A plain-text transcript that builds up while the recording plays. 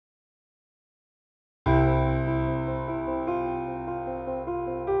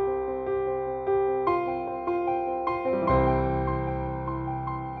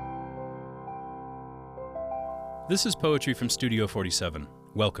This is poetry from Studio 47.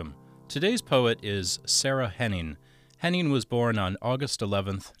 Welcome. Today's poet is Sarah Henning. Henning was born on August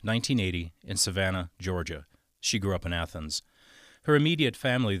 11th, 1980, in Savannah, Georgia. She grew up in Athens. Her immediate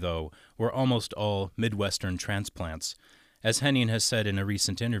family, though, were almost all Midwestern transplants. As Henning has said in a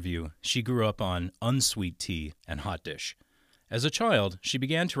recent interview, she grew up on unsweet tea and hot dish. As a child, she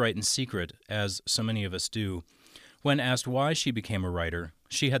began to write in secret, as so many of us do. When asked why she became a writer,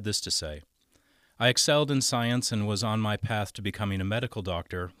 she had this to say: "I excelled in science and was on my path to becoming a medical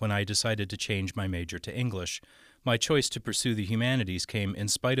doctor when I decided to change my major to English. My choice to pursue the humanities came in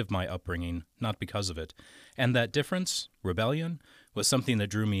spite of my upbringing, not because of it. And that difference, rebellion, was something that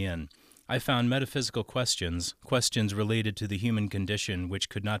drew me in. I found metaphysical questions related to the human condition which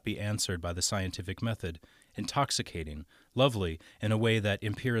could not be answered by the scientific method, intoxicating, lovely in a way that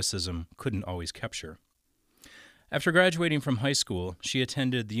empiricism couldn't always capture." After graduating from high school, she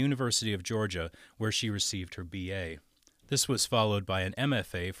attended the University of Georgia, where she received her B.A. This was followed by an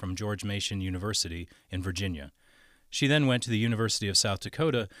MFA from George Mason University in Virginia. She then went to the University of South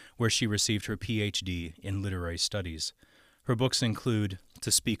Dakota, where she received her Ph.D. in literary studies. Her books include To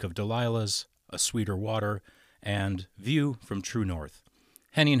Speak of Delilahs, A Sweeter Water, and View from True North.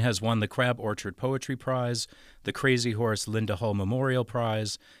 Henning has won the Crab Orchard Poetry Prize, the Crazy Horse Linda Hull Memorial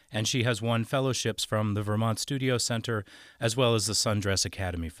Prize, and she has won fellowships from the Vermont Studio Center as well as the Sundress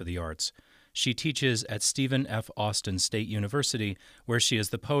Academy for the Arts. She teaches at Stephen F. Austin State University, where she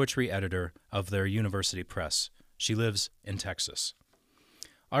is the poetry editor of their university press. She lives in Texas.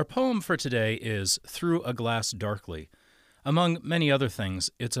 Our poem for today is Through a Glass Darkly. Among many other things,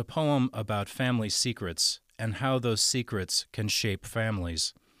 it's a poem about family secrets and how those secrets can shape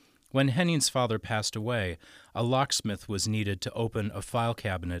families. When Henning's father passed away, a locksmith was needed to open a file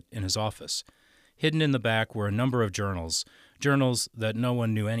cabinet in his office. Hidden in the back were a number of journals that no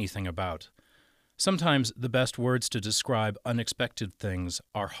one knew anything about. Sometimes the best words to describe unexpected things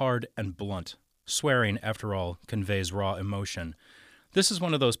are hard and blunt. Swearing, after all, conveys raw emotion. This is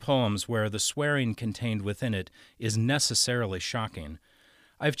one of those poems where the swearing contained within it is necessarily shocking.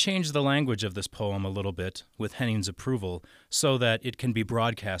 I've changed the language of this poem a little bit, with Henning's approval, so that it can be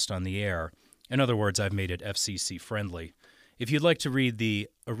broadcast on the air. In other words, I've made it FCC-friendly. If you'd like to read the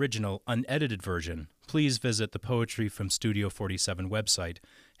original, unedited version, please visit the Poetry from Studio 47 website.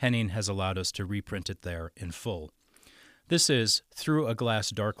 Henning has allowed us to reprint it there in full. This is Through a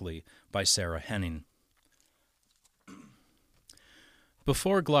Glass Darkly by Sarah Henning.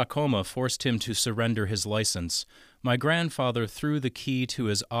 Before glaucoma forced him to surrender his license, my grandfather threw the key to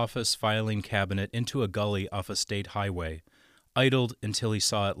his office filing cabinet into a gully off a state highway, idled until he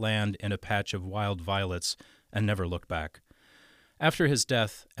saw it land in a patch of wild violets, and never looked back. After his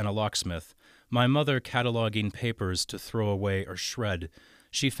death and a locksmith, my mother cataloging papers to throw away or shred,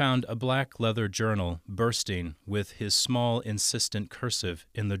 she found a black leather journal bursting with his small, insistent cursive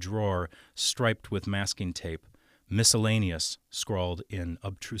in the drawer striped with masking tape. Miscellaneous, scrawled in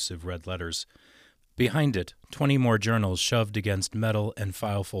obtrusive red letters. Behind it, 20 more journals shoved against metal and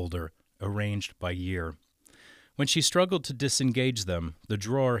file folder, arranged by year. When she struggled to disengage them, the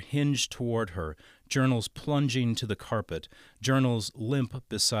drawer hinged toward her, journals plunging to the carpet, journals limp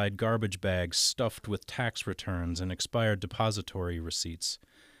beside garbage bags stuffed with tax returns and expired depository receipts.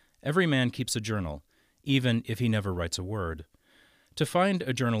 Every man keeps a journal, even if he never writes a word. To find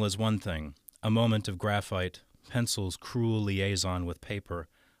a journal is one thing, a moment of graphite, pencil's cruel liaison with paper,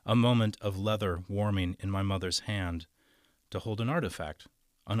 a moment of leather warming in my mother's hand. To hold an artifact,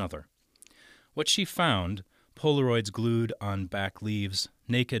 another. What she found, Polaroids glued on back leaves,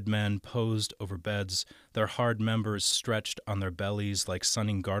 naked men posed over beds, their hard members stretched on their bellies like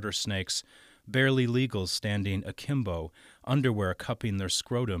sunning garter snakes, barely legals standing akimbo, underwear cupping their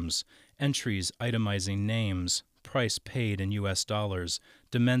scrotums, entries itemizing names, price paid in U.S. dollars,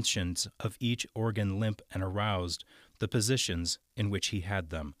 dimensions of each organ limp and aroused, the positions in which he had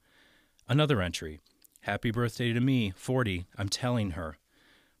them. Another entry, "Happy birthday to me, 40, I'm telling her."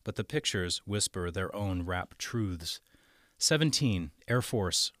 But the pictures whisper their own rapt truths. 17, Air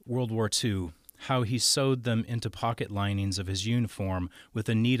Force, World War II, how he sewed them into pocket linings of his uniform with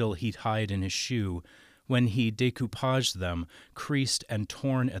a needle he'd hide in his shoe, when he decoupaged them, creased and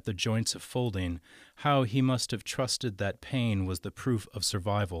torn at the joints of folding, how he must have trusted that pain was the proof of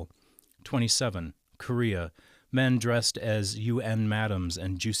survival. 27, Korea, men dressed as UN madams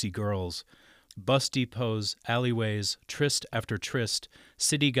and juicy girls. Bus depots, alleyways, tryst after tryst,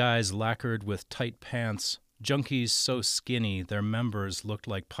 city guys lacquered with tight pants, junkies so skinny their members looked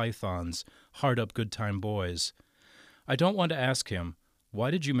like pythons, hard-up good-time boys. I don't want to ask him,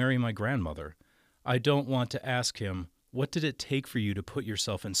 why did you marry my grandmother? I don't want to ask him, what did it take for you to put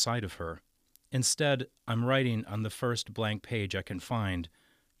yourself inside of her? Instead, I'm writing on the first blank page I can find,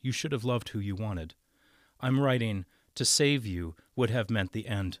 "You should have loved who you wanted." I'm writing, "To save you would have meant the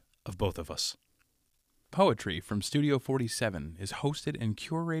end of both of us." Poetry from Studio 47 is hosted and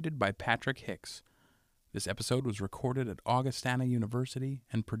curated by Patrick Hicks. This episode was recorded at Augustana University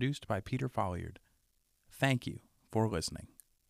and produced by Peter Folliard. Thank you for listening.